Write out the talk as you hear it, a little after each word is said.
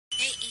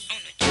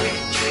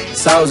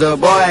Soulja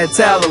Boy,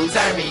 tell him,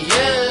 turn me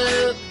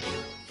up.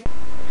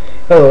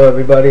 Hello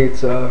everybody,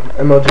 it's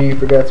MLG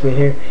Forgets Me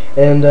here,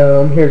 and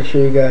I'm here to show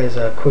you guys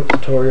a quick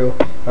tutorial.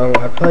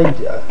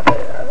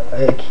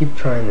 I keep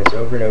trying this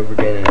over and over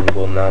again and it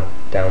will not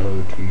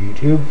download to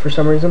YouTube for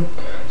some reason,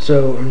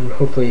 so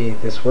hopefully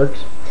this works.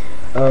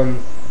 What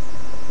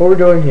we're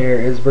doing here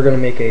is we're going to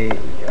make a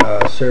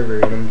server,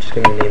 and I'm just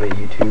going to name it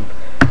YouTube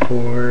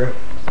for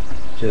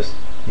just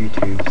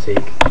YouTube's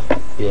sake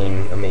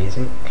being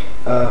amazing.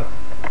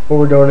 What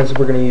we're doing is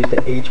we're going to use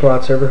the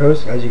HMod server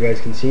host. As you guys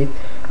can see,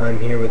 I'm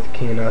here with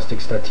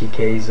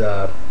kingagnostics.tk's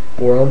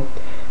forum.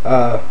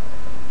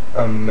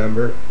 I'm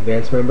a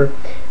advanced member,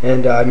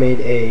 and I made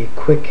a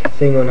quick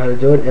thing on how to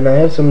do it, and I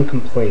have some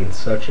complaints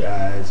such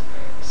as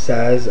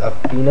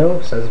Sazafino,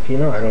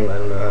 I don't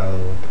know how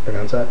to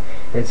pronounce that.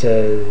 It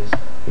says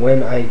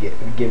when I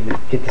get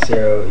this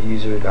arrow,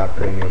 user not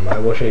premium. I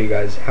will show you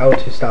guys how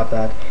to stop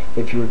that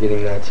if you were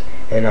getting that,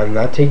 and I'm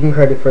not taking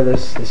credit for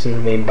this. This is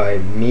made by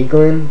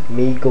Meeglin,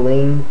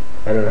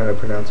 I don't know how to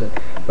pronounce it,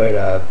 but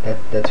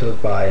that's who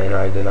it's by, and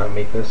I did not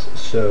make this.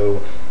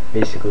 So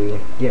basically,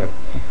 yeah.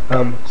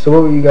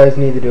 So what you guys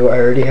need to do, I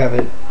already have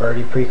it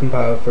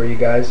pre-compiled for you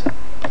guys,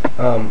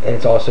 and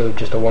it's also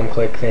just a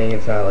one-click thing.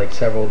 It's not like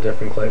several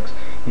different clicks.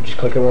 You just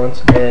click it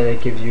once, and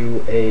it gives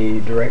you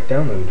a direct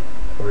download,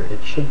 or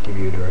it should give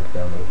you a direct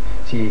download.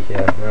 See,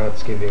 yeah, now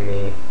it's giving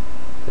me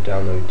the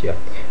download. Yeah.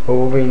 But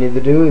what we need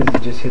to do is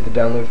just hit the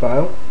download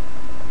file,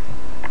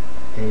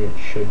 and it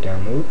should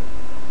download.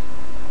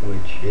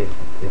 Which, if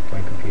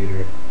my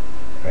computer,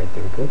 right,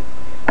 there we go.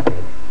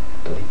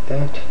 Delete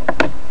that.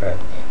 Alright,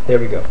 there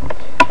we go.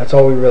 That's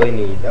all we really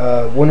need.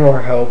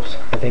 WinRAR helps.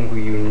 I think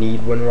you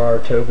need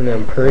WinRAR to open it.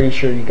 I'm pretty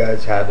sure you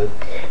guys have it.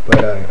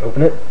 But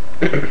open it.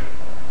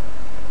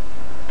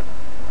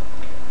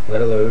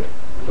 Let it load.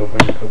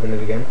 Open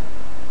it again.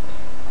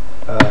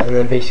 And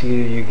then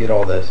basically you get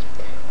all this.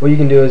 What you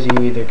can do is you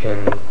either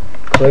can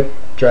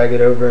drag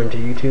it over into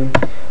YouTube,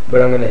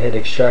 but I'm going to hit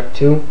extract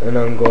to, and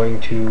I'm going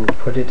to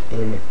put it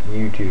in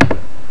YouTube.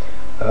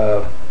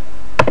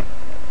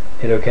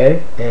 Hit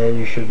OK, and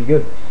you should be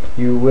good.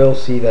 You will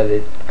see that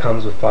it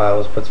comes with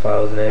files, puts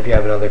files in it. If you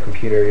have another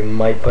computer, it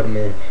might put them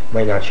in,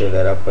 might not show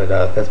that up, but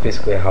that's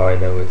basically how I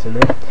know it's in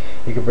there.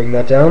 You can bring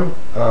that down,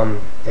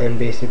 and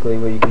basically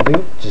what you can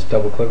do, just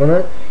double click on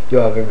that.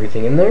 You'll have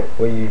everything in there.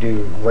 What you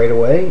do right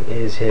away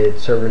is hit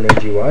server no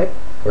GUI,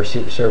 or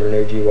server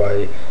no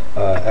GUI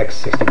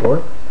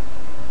x64,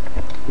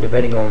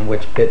 depending on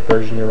which bit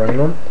version you're running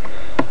on.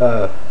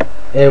 And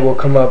it will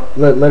come up,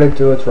 let it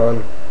do its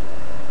run.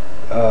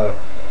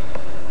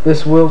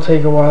 This will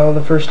take a while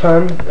the first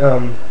time.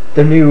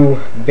 The new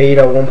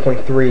beta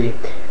 1.3,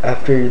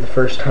 after the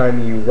first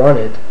time you run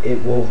it,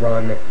 it will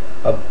run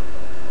a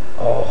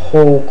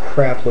whole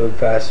crap load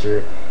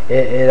faster.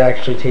 It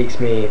actually takes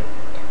me,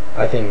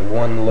 I think,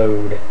 one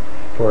load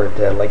for it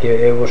to, like,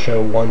 it will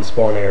show one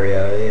spawn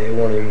area. It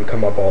won't even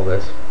come up all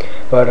this.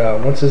 But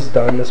once it's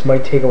done, this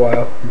might take a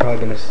while. I'm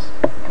probably going to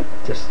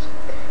just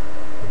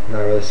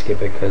not really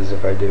skip it, because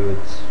if I do,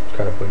 it's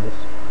kind of pointless.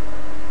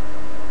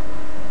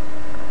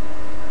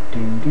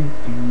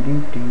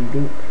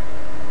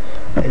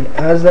 And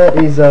as that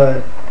is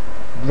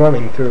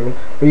running through,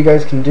 what you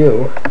guys can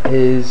do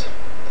is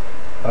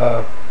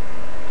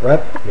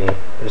rep me.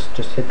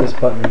 Just hit this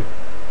button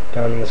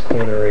down in this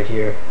corner right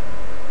here.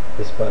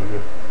 This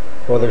button.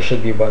 Well, there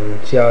should be a button.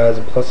 See how it has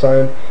a plus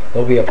sign?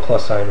 There'll be a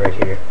plus sign right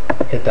here.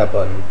 Hit that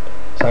button.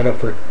 Sign up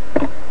for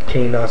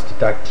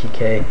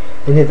kingagnostic.tk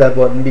and hit that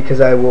button, because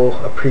I will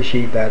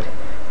appreciate that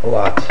a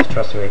lot.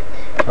 Trust me.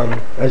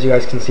 As you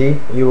guys can see,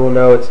 you will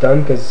know it's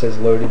done because it says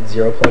loaded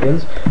 0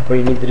 plugins. What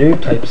you need to do,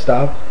 type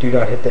stop, do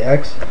not hit the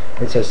X.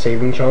 It says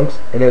saving chunks,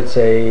 and it would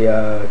say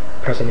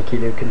press any key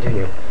to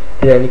continue.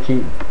 Hit any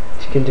key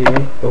to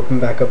continue, open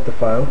back up the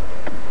file.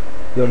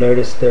 You'll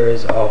notice there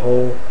is a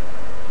whole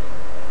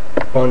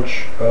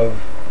bunch of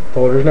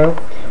folders now.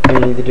 What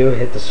you need to do,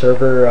 hit the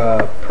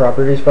server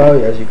properties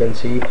file. As you can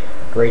see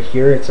right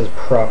here, it says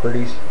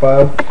properties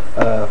file,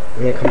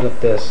 and it comes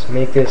with this.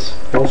 Make this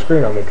full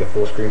screen. I'll make it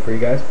full screen for you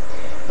guys.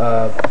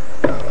 No,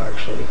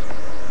 actually,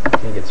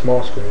 make it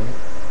small screen.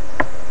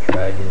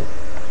 Drag it.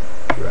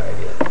 Alright,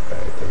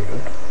 there we go.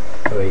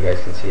 That way you guys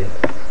can see it.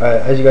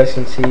 As you guys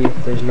can see,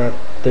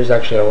 there's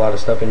actually a lot of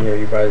stuff in here.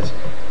 You guys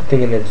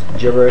thinking it's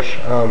gibberish.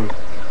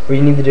 What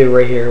you need to do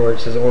right here, where it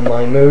says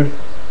online mode,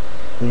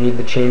 you need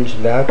to change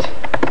that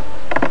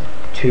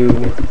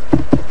to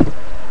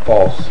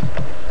false.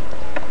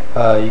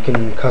 You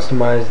can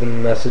customize the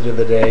message of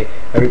the day.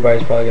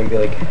 Everybody's probably gonna be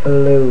like,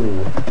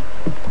 "Hello,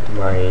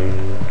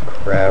 Minecrafters."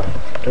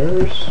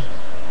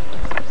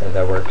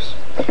 That works.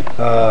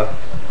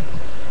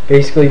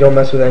 Basically, don't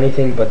mess with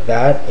anything but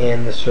that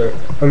and the server.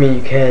 I mean,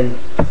 you can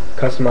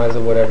customize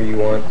it whatever you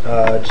want.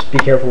 Just be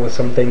careful with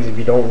some things. If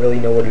you don't really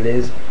know what it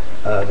is,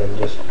 then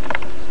just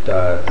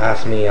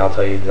ask me. I'll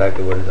tell you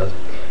exactly what it does.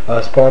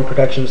 Spawn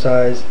protection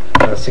size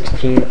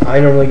 16. I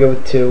normally go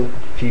with 2.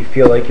 If you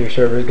feel like your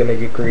server is gonna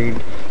get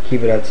grieved,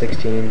 keep it at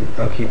 16.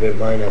 I'll keep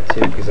mine at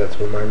 2 because that's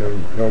what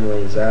mine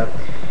normally is at.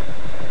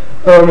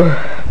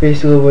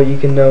 basically what you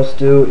can else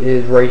do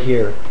is right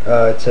here.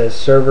 It says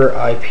server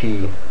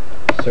IP.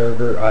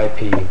 Server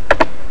IP.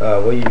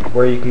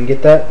 Where you can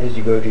get that is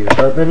you go to your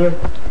start menu,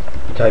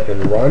 you type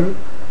in run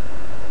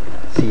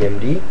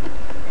cmd,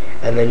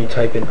 and then you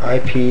type in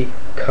IP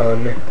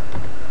config.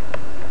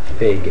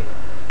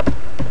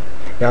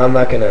 Now I'm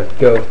not gonna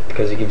go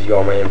because it gives you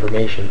all my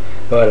information,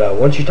 but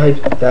once you type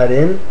that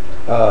in,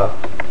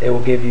 it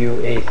will give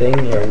you a thing.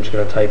 Here, I'm just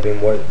gonna type in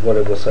what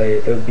it will say.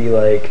 It would be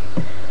like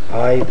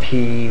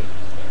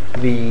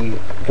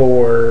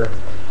IPv4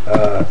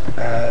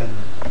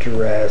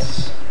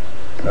 address.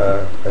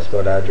 I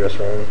spelled address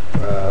wrong.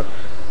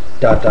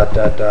 Dot dot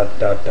dot dot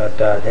dot dot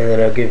dot, and then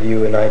it'll give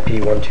you an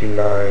IP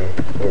 129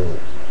 or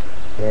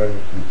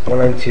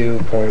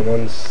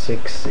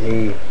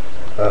 192.168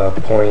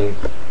 point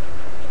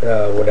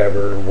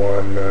whatever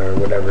one or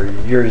whatever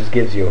yours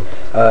gives you.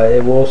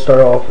 It will start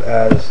off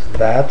as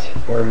that,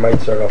 or it might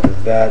start off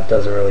as that.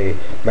 Doesn't really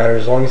matter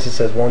as long as it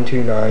says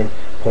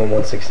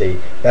 129.168.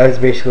 That is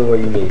basically what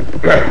you need.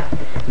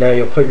 Now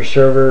you'll put your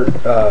server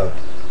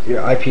your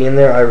IP in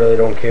there. I really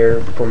don't care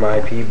for my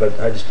IP, but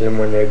I just didn't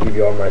want to give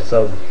you all my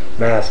sub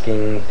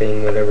masking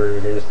thing, whatever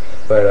it is.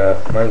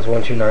 But mine's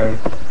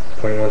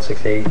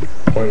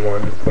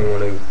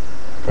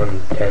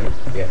 129.168.1.110.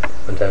 Yeah,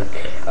 110.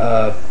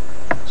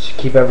 Just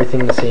keep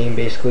everything the same,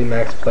 basically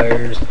max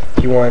players.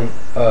 If you want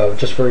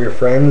just for your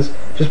friends,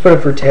 just put it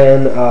for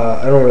 10.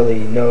 I don't really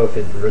know if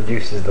it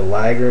reduces the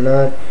lag or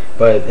not,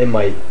 but it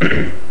might.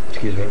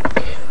 Excuse me.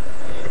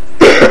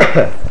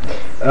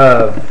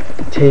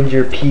 Change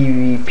your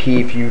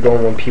PvP if you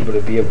don't want people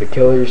to be able to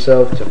kill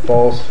yourself to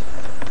false.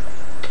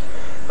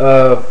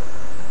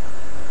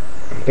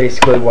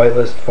 Basically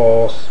whitelist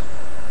false.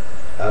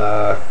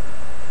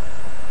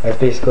 That's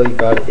basically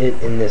about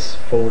it in this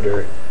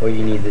folder, what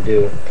you need to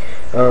do.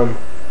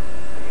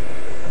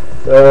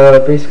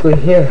 Basically,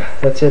 yeah,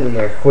 that's it in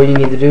there. What you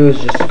need to do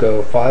is just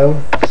go File,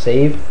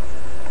 Save,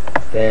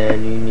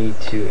 then you need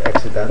to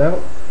exit that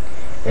out,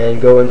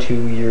 and go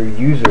into your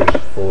Users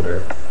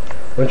folder.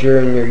 Once you're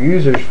in your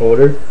Users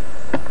folder,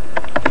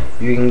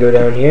 you can go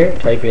down here,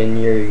 type in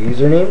your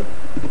username,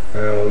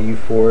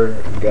 U4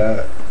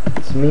 got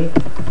it's me,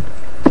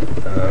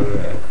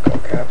 all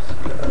caps,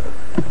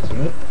 it's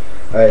me.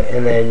 Alright,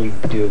 and then you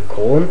do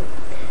colon,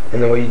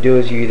 and then what you do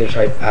is you either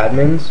type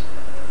admins,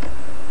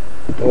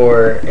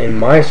 or in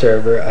my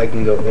server I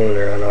can go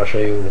owner, and I'll show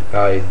you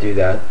how I do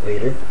that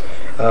later.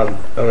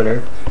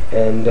 Owner,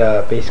 and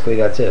basically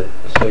that's it.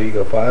 So you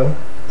go File,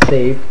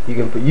 Save.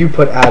 You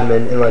put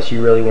admin unless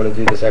you really want to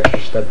do this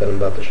extra step that I'm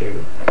about to show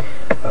you.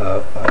 Did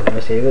I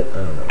save it? I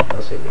don't know.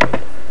 I'll save it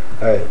again.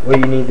 Alright, what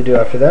you need to do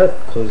after that,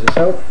 close this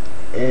out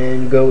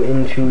and go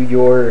into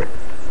your,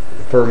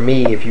 for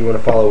me, if you want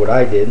to follow what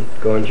I did,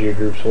 go into your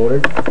groups folder,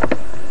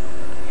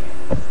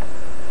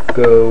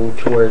 go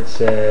to where it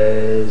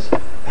says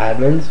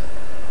admins,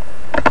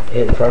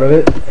 hit in front of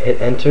it,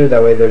 hit enter,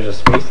 that way there's a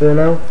space there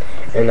now,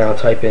 and now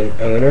type in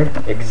owner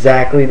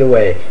exactly the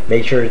way.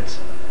 Make sure it's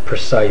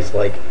precise,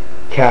 like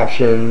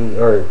caption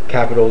or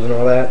capitals and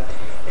all that,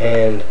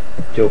 and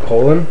do a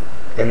colon,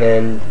 and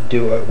then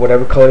do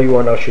whatever color you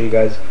want. I'll show you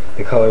guys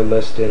the color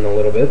list in a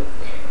little bit.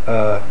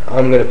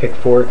 I'm gonna pick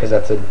 4 because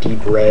that's a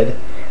deep red.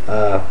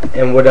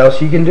 And what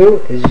else you can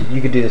do is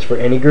you could do this for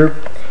any group.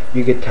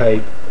 You could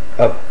type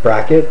a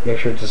bracket, make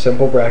sure it's a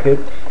simple bracket,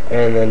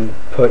 and then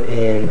put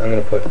in, I'm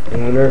gonna put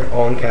owner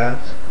all in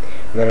caps,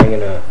 and then I'm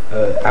gonna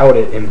out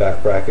it in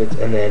back brackets,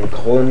 and then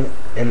colon,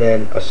 and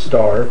then a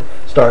star.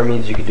 Star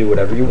means you could do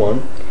whatever you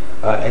want.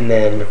 And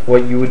then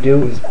what you would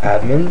do is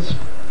admins,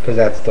 because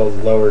that's the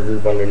lower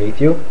group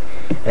underneath you,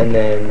 and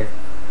then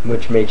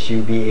which makes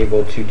you be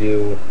able to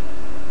do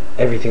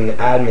everything the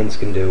admins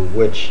can do,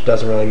 which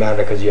doesn't really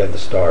matter because you have the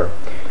star.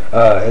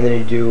 And then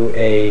you do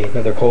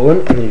another colon,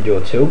 and then you do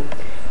a 2.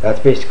 That's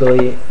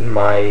basically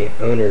my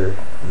owner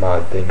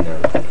mod thing now.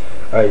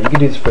 Alright, you can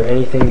do this for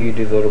anything. You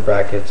can do the little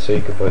brackets, so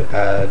you can put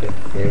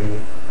admin,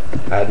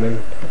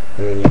 and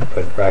then you can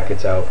put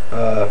brackets out.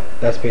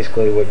 That's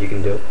basically what you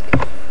can do.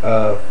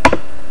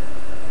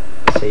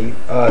 Save.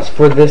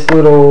 For this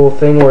little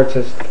thing where it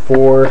says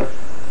 4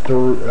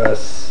 through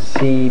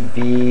C,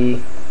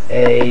 B,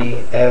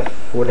 A, F,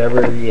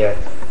 whatever, yeah.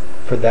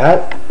 For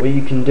that, what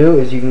you can do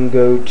is you can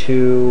go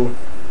to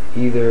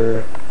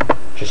either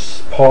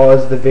just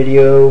pause the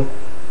video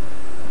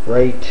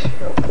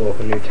I'll pull up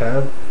a new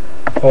tab,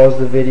 pause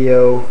the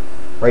video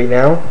right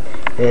now,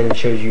 and it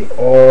shows you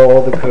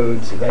all the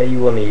codes that you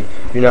will need.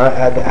 Do not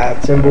add the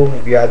 @ symbol.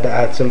 If you add the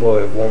 @ symbol,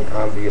 it won't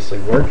obviously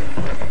work.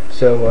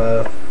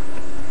 So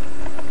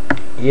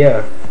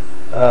yeah,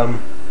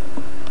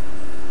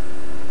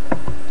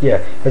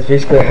 yeah, that's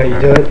basically how you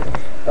do it.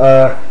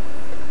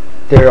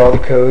 There are all the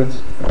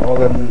codes, all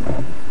the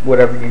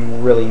whatever you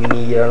really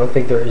need. I don't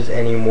think there is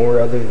any more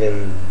other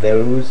than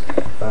those.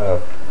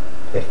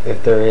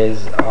 If there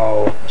is,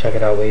 I'll check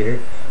it out later.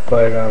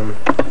 But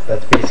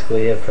that's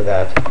basically it for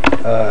that.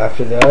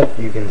 After that,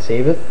 you can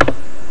save it,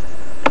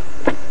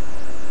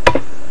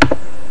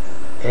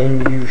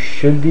 and you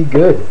should be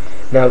good.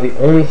 Now the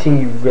only thing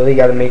you really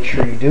got to make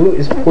sure you do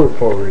is port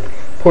forward.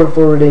 port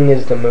forwarding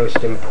is the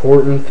most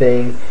important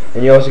thing,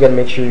 and you also got to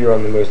make sure you're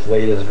on the most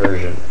latest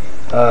version.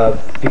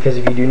 Because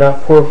if you do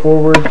not port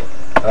forward,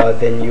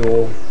 then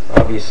you'll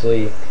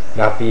obviously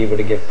not be able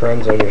to get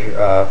friends on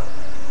your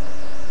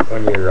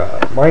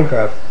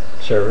Minecraft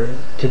server.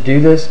 To do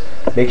this,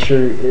 make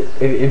sure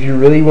if you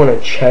really want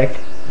to check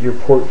your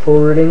port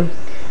forwarding,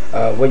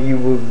 what you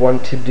would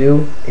want to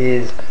do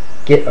is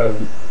get a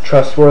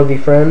trustworthy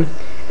friend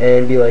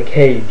and be like,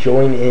 hey,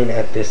 join in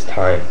at this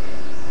time.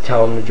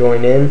 Tell him to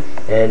join in,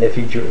 and if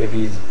he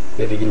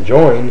can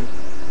join,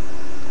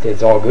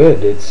 it's all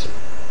good. It's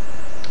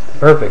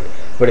perfect.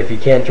 But if you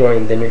can't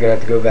join, then you're gonna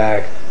have to go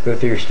back, go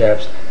through your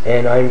steps,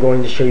 and I'm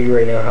going to show you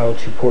right now how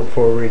to port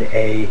forward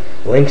a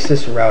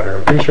Linksys router.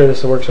 I'm pretty sure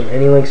this works on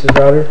any Linksys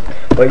router,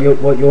 but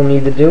what you'll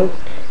need to do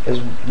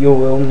is you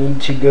will need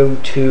to go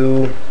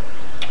to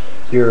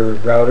your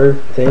router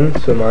thing.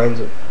 So mine's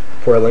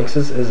for a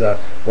Linksys is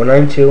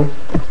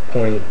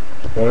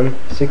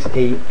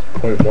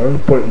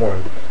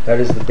 192.168.1.1. That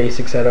is the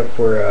basic setup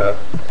for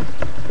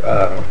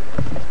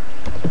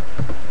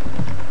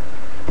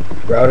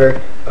router.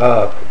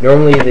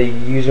 Normally the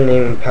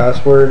username and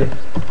password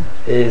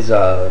is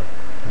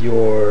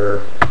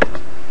your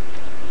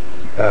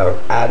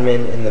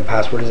admin, and the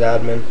password is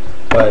admin,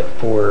 but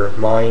for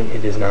mine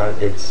it is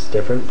not. It's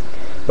different.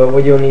 But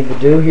what you'll need to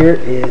do here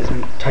is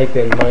type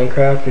in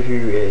Minecraft, if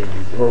you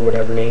or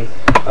whatever name.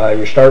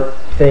 Your start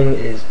thing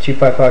is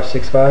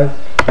 25565,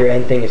 your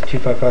end thing is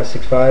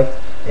 25565,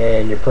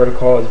 and your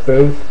protocol is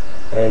both,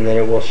 and then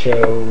it will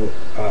show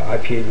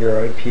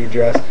your IP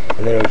address,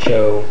 and then it will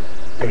show,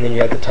 and then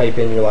you have to type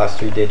in your last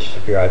 3 digits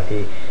of your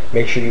IP.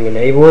 Make sure you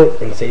enable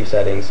it and save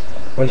settings.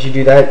 Once you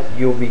do that,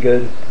 you'll be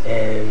good,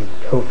 and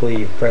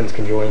hopefully friends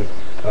can join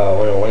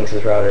on a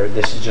Linksys router.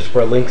 This is just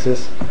for a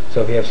Linksys,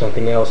 so if you have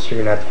something else, you're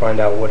gonna have to find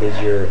out what is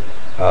your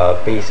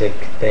basic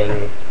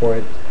thing for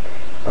it.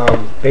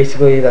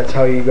 Basically, that's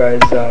how you guys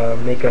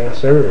make a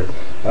server.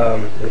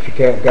 If you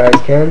guys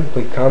can,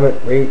 please comment,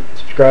 rate,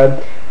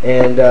 subscribe,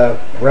 and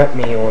rep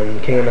me on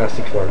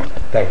Kingagnostics forum.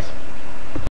 Thanks.